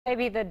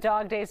Maybe the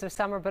dog days of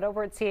summer, but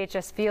over at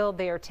CHS Field,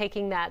 they are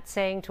taking that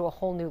saying to a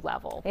whole new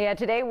level. Yeah,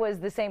 today was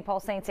the St. Paul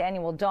Saints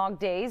annual Dog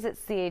Days at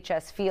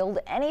CHS Field.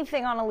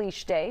 Anything on a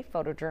leash day.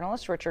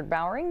 Photojournalist Butch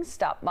Bowring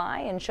stopped by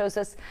and shows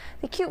us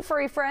the cute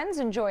furry friends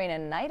enjoying a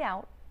night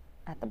out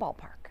at the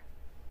ballpark.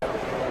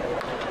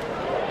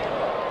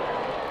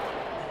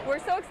 We're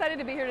so excited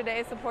to be here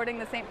today supporting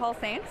the St. Paul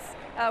Saints.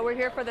 We're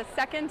here for the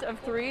second of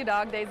 3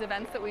 Dog Days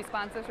events that we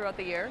sponsor throughout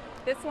the year.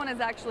 This one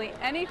is actually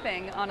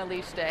anything on a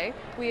leash day.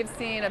 We have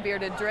seen a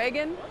bearded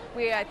dragon.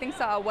 We, I think,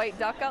 saw a white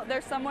duck out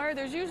there somewhere.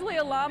 There's usually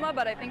a llama,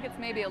 but I think it's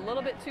maybe a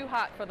little bit too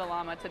hot for the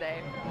llama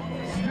today.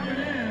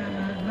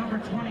 Number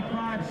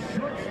 25,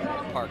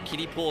 shortstop. Our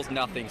kiddie pool's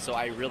nothing, so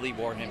I really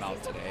wore him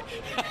out today.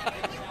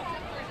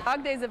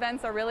 Dog Days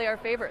events are really our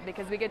favorite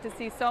because we get to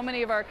see so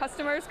many of our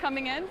customers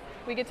coming in.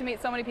 We get to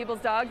meet so many people's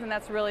dogs, and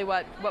that's really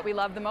what we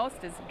love the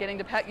most, is getting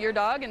to pet your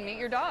dog and meet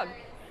your dog.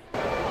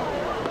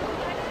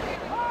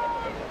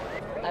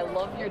 I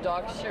love your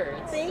dog's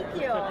shirts. Thank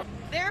you.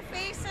 Their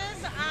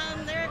faces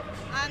on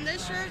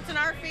this shirts and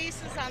our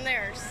faces on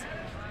theirs.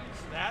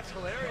 That's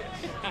hilarious.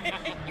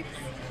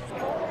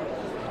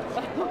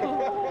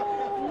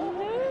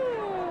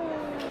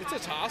 It's a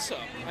toss-up.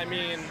 I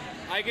mean,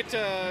 I get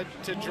to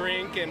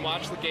drink and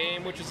watch the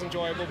game, which is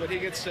enjoyable, but he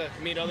gets to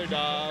meet other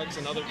dogs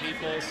and other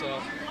people,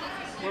 so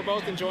we're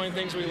both enjoying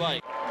things we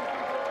like.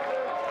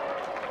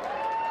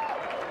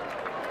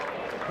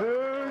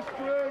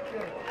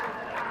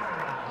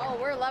 Oh,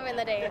 we're loving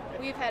the day.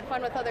 We've had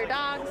fun with other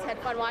dogs, had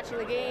fun watching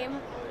the game.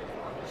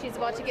 She's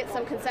about to get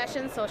some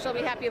concessions, so she'll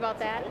be happy about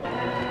that.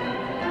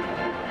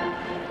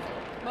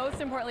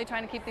 Most importantly,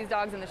 trying to keep these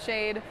dogs in the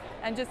shade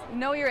and just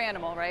know your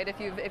animal, right? If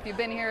you've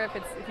been here,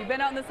 if you've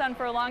been out in the sun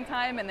for a long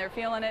time and they're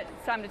feeling it,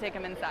 it's time to take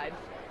them inside.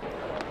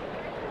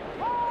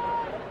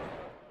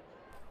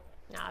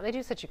 Nah, they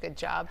do such a good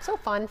job. So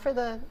fun for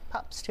the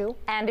pups too.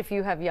 And if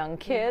you have young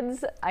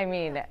kids, I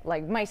mean,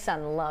 like my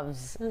son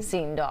loves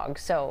seeing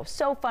dogs. So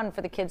fun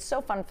for the kids,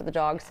 so fun for the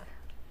dogs.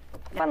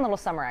 Fun little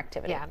summer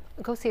activity. Yeah,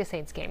 go see a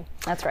Saints game.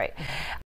 That's right.